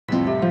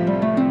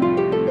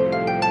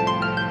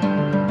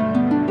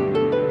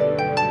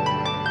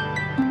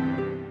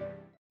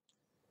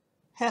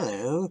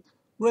Hello,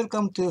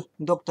 welcome to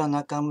Dr.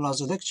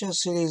 Nakamura's lecture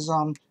series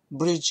on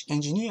bridge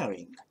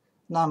engineering,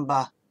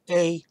 number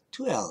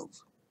A-12.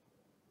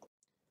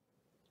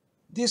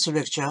 This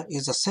lecture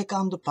is the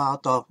second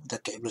part of the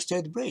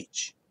cable-stayed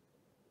bridge.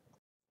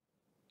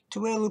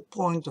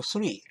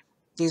 12.3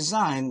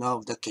 Design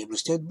of the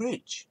cable-stayed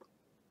bridge.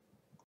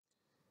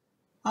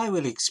 I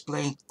will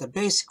explain the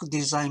basic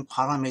design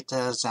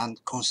parameters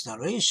and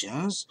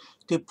considerations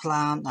to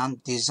plan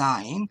and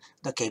design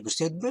the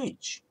cable-stayed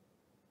bridge.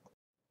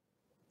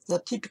 The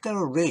typical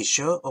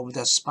ratio of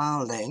the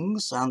span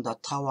length and the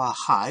tower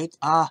height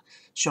are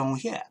shown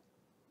here.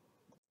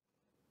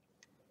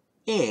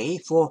 A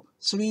for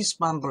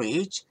 3-span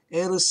bridge,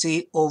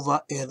 LC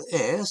over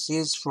LS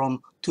is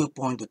from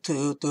 2.2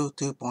 to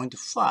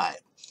 2.5.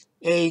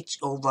 H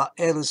over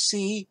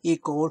LC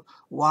equal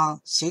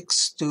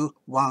 1/6 to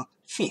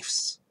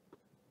 1/5.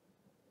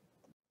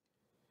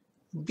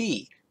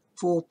 B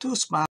for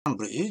 2-span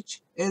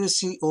bridge,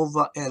 LC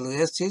over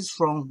LS is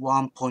from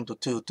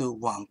 1.2 to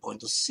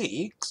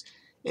 1.6.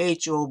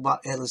 H over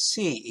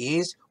LC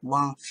is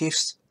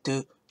 1/5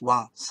 to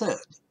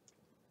 1/3.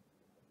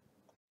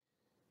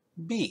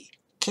 B.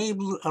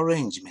 Cable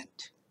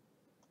arrangement.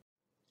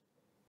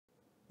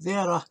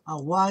 There are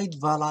a wide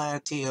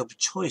variety of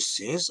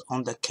choices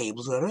on the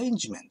cable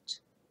arrangement.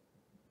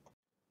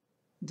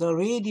 The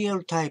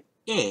radial type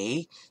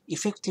A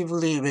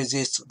effectively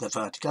resists the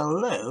vertical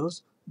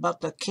loads,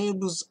 but the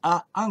cables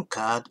are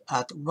anchored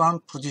at one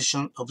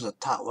position of the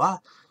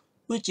tower,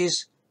 which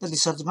is the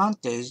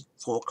disadvantage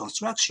for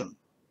construction.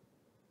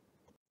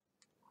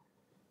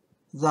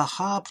 The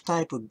harp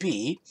type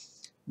B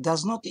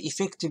does not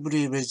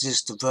effectively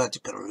resist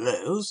vertical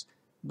loads,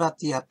 but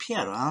the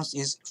appearance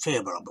is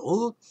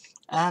favorable,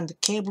 and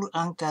cable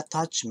anchor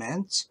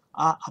attachments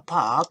are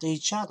apart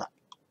each other.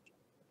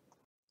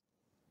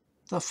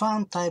 The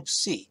fan type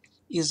C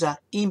is an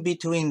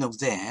in-between of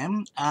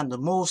them and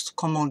most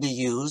commonly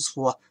used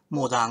for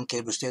modern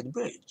cable-stayed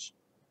bridge.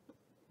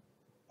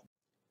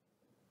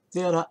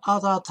 There are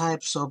other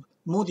types of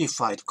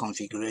modified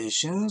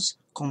configurations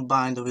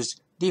combined with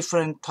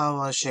different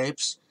tower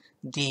shapes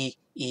D,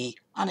 E,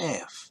 and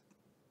F.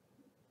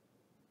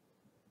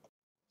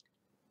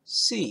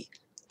 C.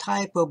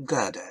 Type of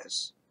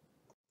girders.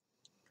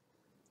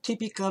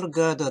 Typical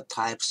girder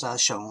types are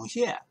shown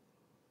here.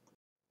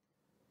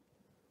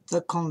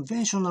 The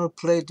conventional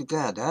plate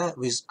girder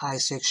with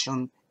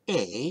I-section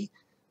A,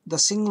 the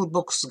single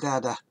box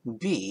girder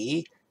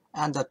B,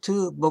 and the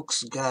two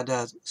box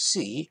girder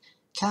C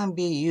can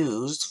be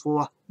used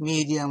for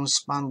medium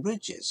span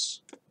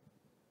bridges.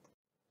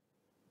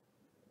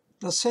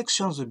 The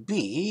sections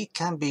B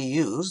can be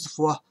used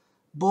for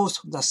both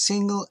the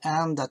single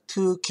and the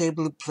two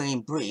cable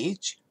plane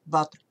bridge,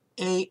 but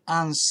A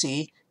and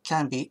C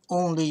can be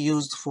only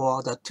used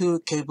for the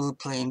two cable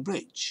plane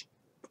bridge.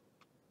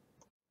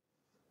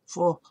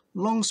 For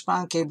long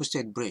span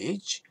cable-stayed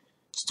bridge,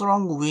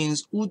 strong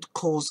winds would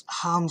cause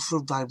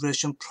harmful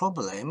vibration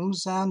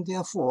problems, and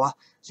therefore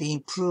the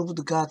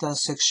improved girder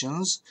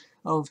sections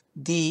of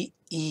D,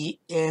 E,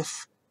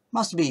 F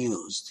must be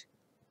used.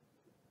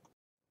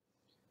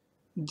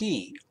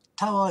 D.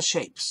 Tower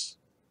shapes.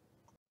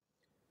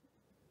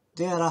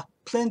 There are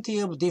plenty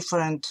of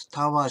different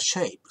tower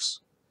shapes.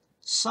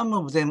 Some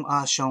of them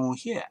are shown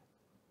here.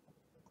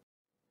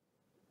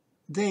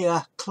 They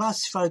are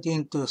classified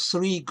into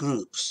three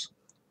groups.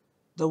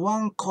 The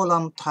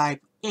one-column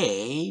type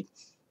A,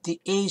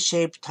 the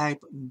A-shape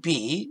type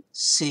B,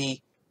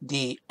 C,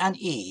 D, and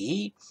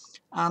E,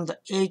 and the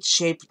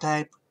H-shape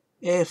type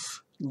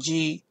F,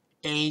 G,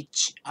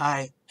 H,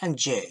 I, and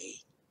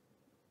J.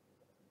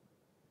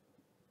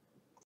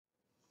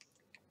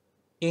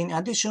 In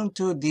addition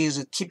to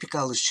these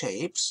typical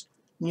shapes,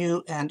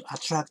 new and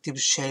attractive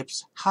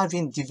shapes have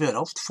been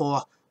developed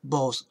for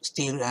both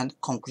steel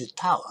and concrete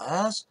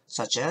towers,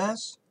 such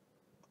as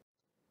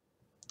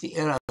the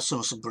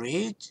Erasmus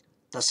Bridge,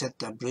 the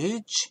Settler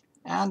Bridge,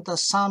 and the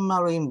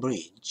Submarine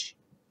Bridge.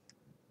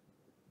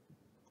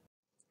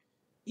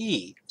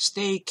 E.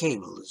 Stay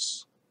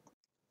cables.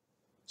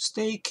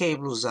 Stay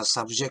cables are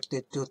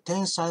subjected to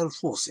tensile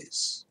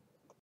forces.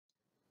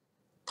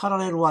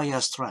 Parallel wire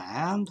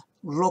strand,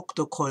 locked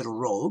coil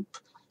rope,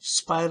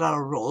 spiral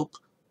rope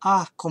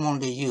are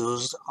commonly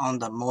used on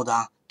the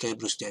modern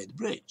cable-stayed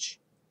bridge.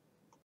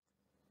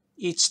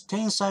 Its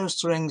tensile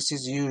strength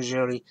is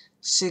usually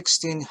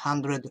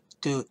 1600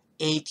 to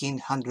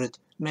 1800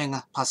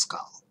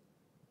 megapascal.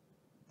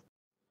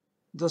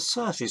 The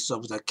surface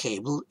of the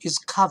cable is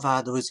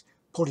covered with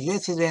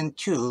polyethylene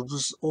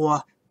tubes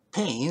or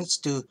paints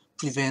to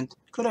prevent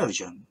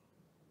corrosion.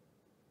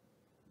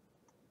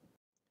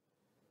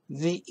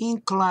 The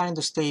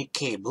inclined stay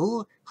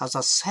cable has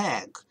a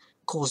sag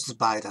caused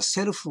by the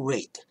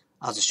self-weight,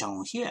 as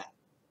shown here.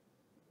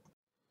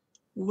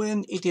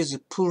 When it is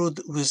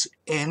pulled with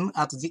N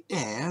at the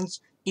ends,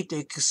 it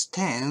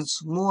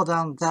extends more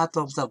than that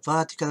of the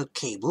vertical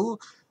cable,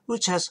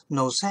 which has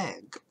no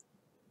sag.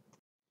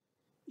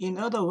 In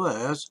other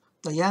words,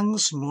 The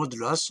Young's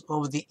modulus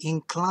of the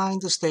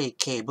inclined stay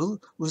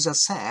cable with a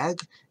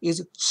sag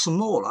is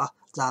smaller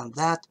than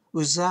that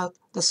without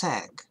the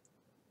sag.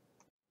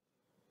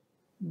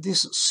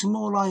 This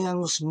smaller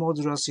Young's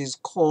modulus is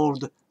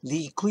called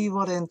the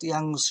equivalent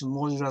Young's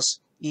modulus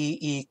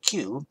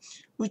EEQ,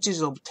 which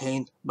is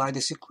obtained by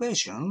this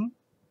equation,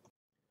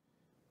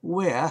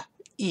 where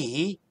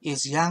E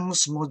is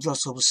Young's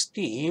modulus of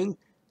steel,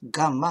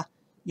 gamma,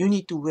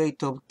 unit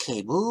weight of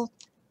cable,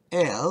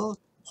 L,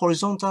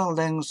 horizontal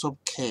length of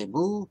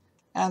cable,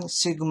 and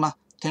sigma,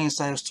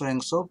 tensile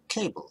strength of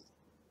cable.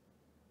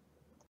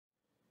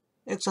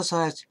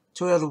 Exercise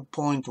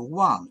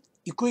 12.1,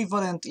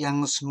 equivalent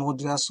Young's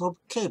modulus of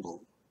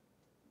cable.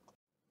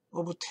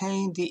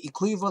 Obtain the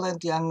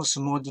equivalent Young's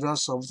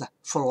modulus of the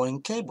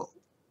following cable.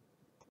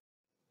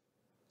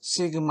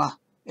 Sigma,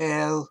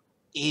 L,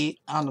 E,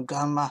 and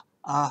gamma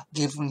are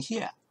given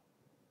here.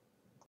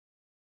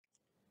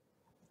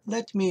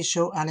 Let me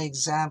show an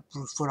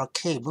example for a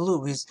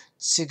cable with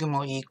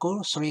sigma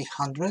equal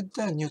 300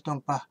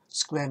 Newton per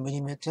square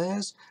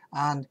millimeters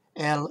and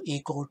L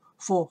equal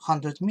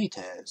 400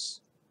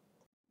 meters.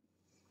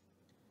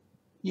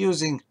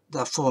 Using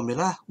the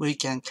formula, we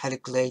can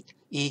calculate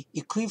E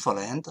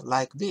equivalent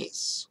like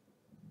this.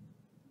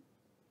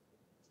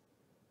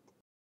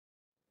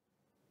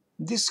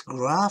 This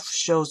graph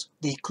shows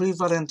the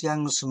equivalent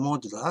Young's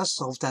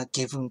modulus of the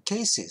given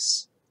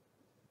cases.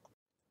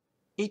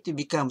 It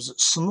becomes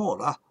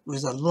smaller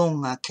with a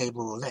longer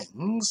cable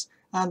length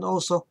and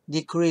also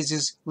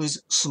decreases with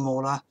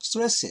smaller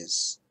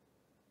stresses.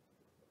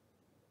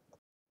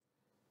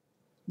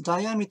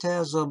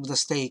 Diameters of the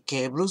stay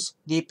cables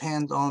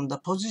depend on the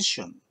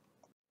position.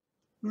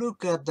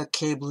 Look at the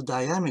cable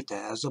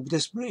diameters of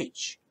this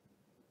bridge.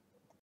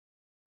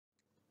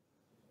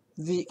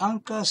 The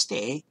anchor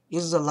stay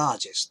is the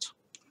largest,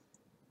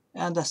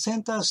 and the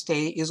center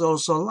stay is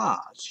also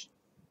large.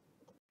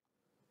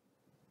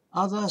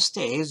 Other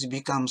stays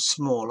become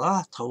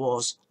smaller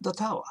towards the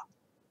tower.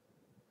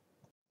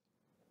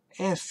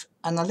 F.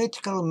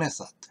 Analytical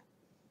method.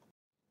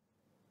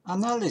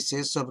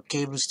 Analysis of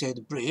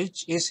cable-stayed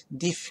bridge is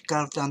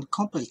difficult and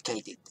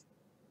complicated.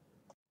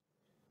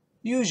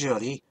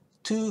 Usually,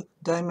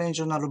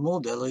 two-dimensional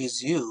model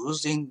is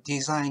used in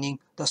designing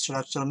the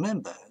structural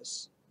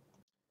members,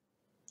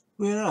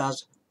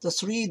 whereas the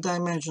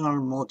three-dimensional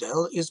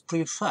model is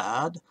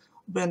preferred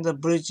when the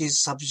bridge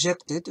is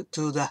subjected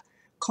to the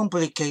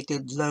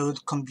complicated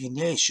load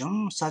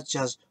combination such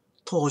as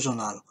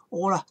torsional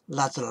or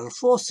lateral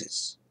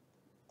forces.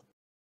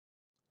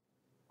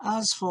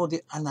 As for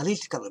the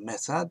analytical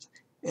method,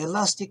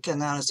 elastic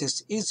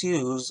analysis is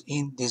used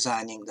in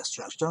designing the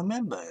structural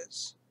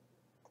members.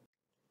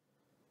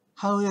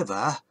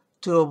 However,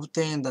 to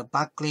obtain the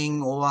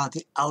buckling or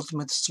the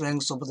ultimate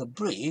strength of the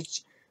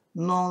bridge,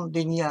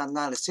 non-linear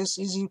analysis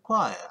is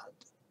required.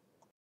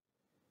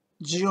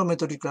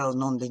 Geometrical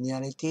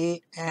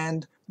nonlinearity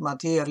and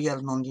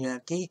material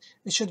nonlinearity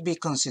should be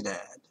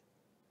considered.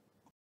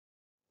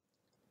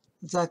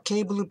 The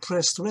cable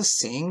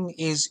pre-stressing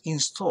is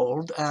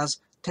installed as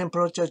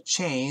temperature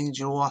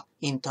change or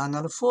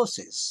internal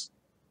forces.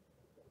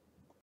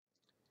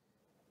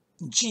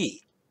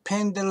 G.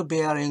 Pendle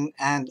bearing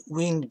and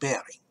wind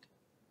bearing.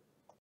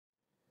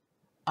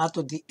 At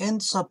the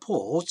end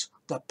supports,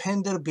 the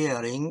pendle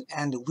bearing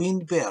and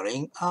wind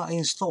bearing are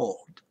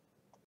installed.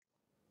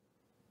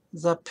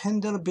 The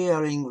pendle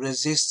bearing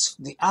resists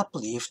the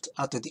uplift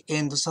at the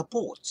end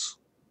supports.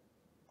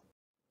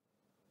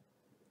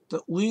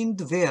 The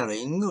wind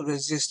bearing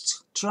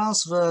resists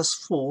transverse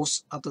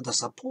force at the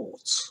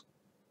supports.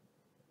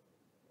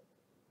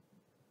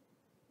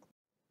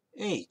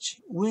 H.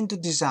 Wind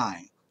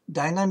design,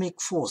 dynamic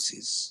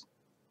forces.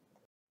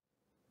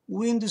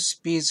 Wind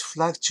speeds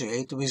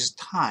fluctuate with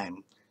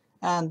time,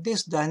 and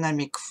this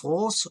dynamic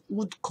force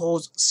would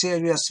cause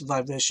serious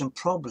vibration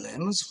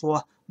problems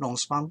for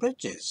long-span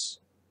bridges.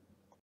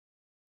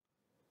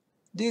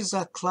 These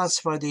are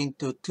classified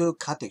into two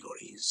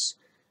categories: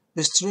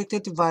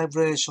 restricted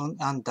vibration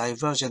and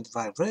divergent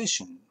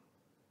vibration.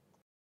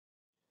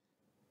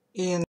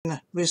 In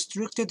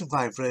restricted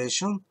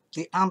vibration,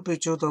 the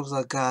amplitude of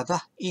the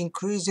girder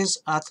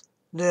increases at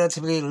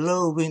relatively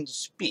low wind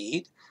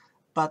speed,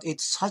 but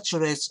it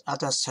saturates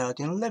at a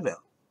certain level.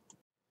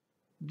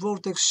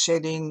 Vortex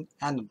shedding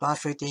and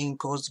buffeting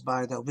caused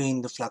by the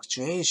wind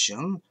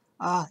fluctuation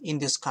are in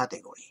this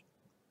category.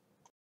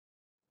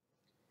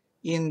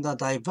 In the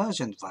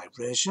divergent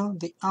vibration,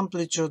 the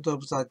amplitude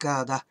of the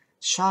girder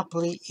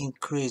sharply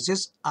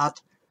increases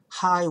at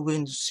high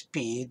wind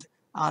speed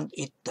and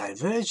it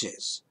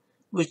diverges,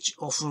 which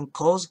often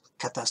causes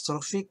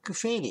catastrophic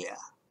failure.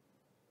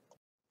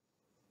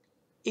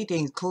 It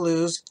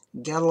includes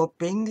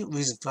galloping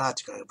with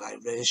vertical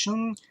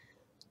vibration,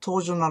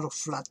 torsional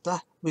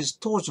flutter with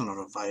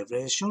torsional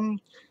vibration,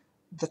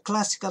 the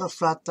classical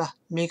flutter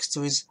mixed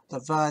with the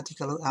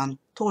vertical and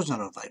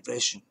torsional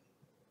vibration.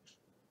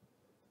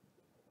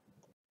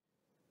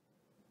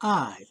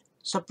 I.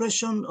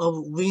 Suppression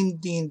of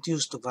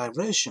wind-induced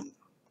vibration.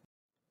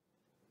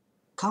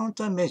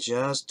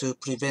 countermeasures to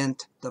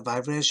prevent the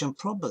vibration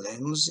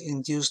problems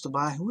induced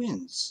by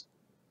winds.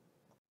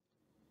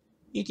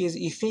 It is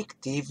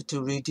effective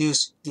to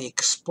reduce the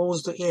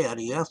exposed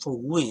area for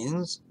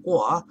winds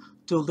or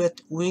to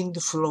let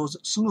wind flows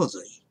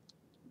smoothly.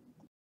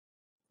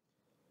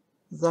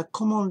 The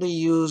commonly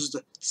used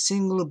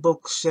single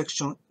box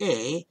section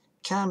A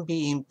can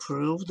be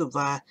improved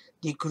by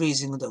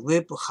decreasing the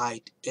web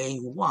height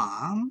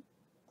A1,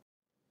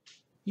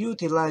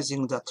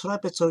 utilizing the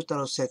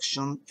trapezoidal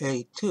section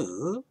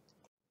A2,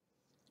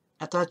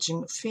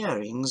 attaching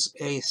fairings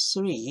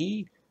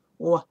A3,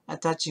 or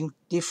attaching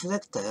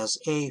deflectors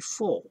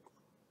A4.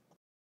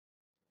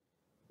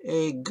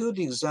 A good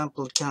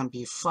example can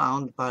be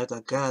found by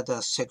the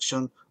girder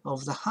section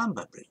of the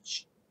Humber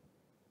Bridge.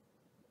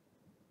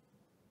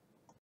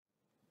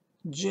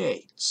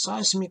 J.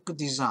 Seismic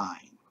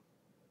design.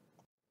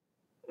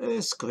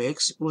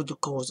 Earthquakes would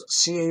cause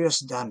serious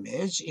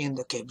damage in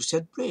the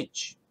cableset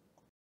bridge.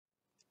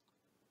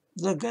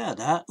 The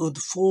girder would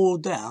fall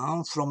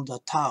down from the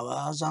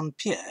towers and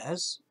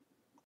piers.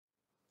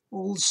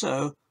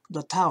 Also,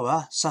 the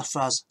tower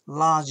suffers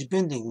large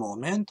bending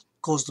moment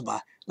caused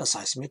by the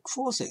seismic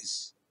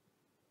forces.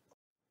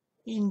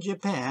 In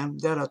Japan,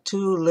 there are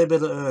two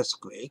level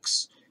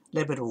earthquakes.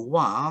 Level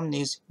 1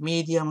 is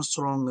medium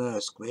strong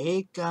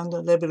earthquake and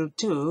level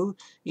 2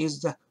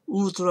 is the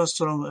ultra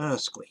strong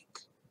earthquake.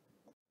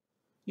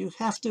 You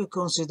have to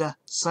consider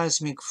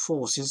seismic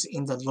forces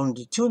in the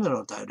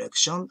longitudinal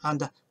direction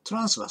and the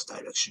transverse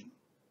direction.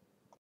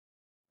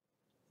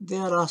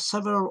 There are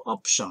several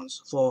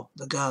options for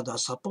the girder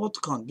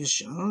support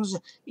conditions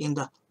in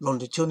the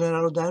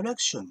longitudinal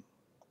direction.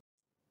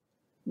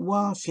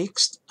 One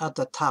fixed at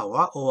the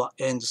tower or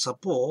end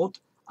support,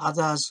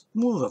 others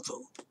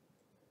movable.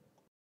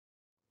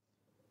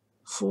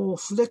 For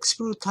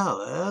flexible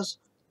towers,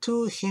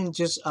 two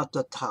hinges at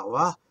the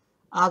tower,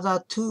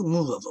 other two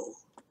movable.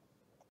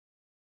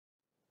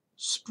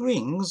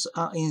 Springs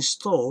are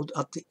installed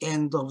at the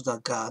end of the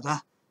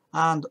girder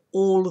and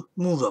all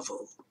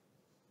movable.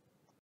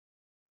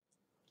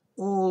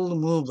 All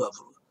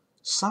movable.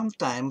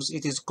 Sometimes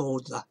it is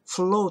called the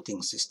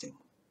floating system.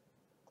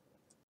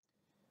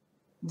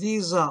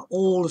 These are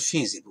all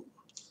feasible.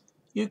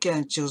 You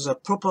can choose a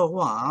proper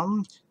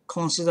one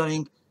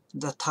considering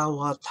the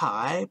tower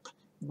type,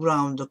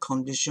 ground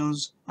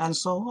conditions, and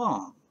so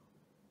on.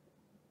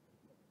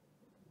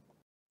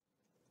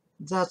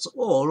 That's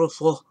all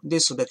for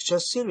this lecture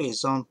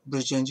series on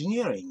bridge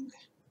engineering.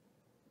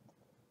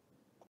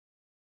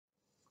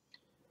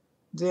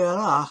 There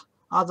are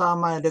other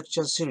my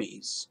lecture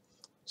series.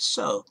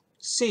 So,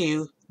 see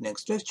you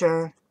next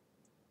lecture.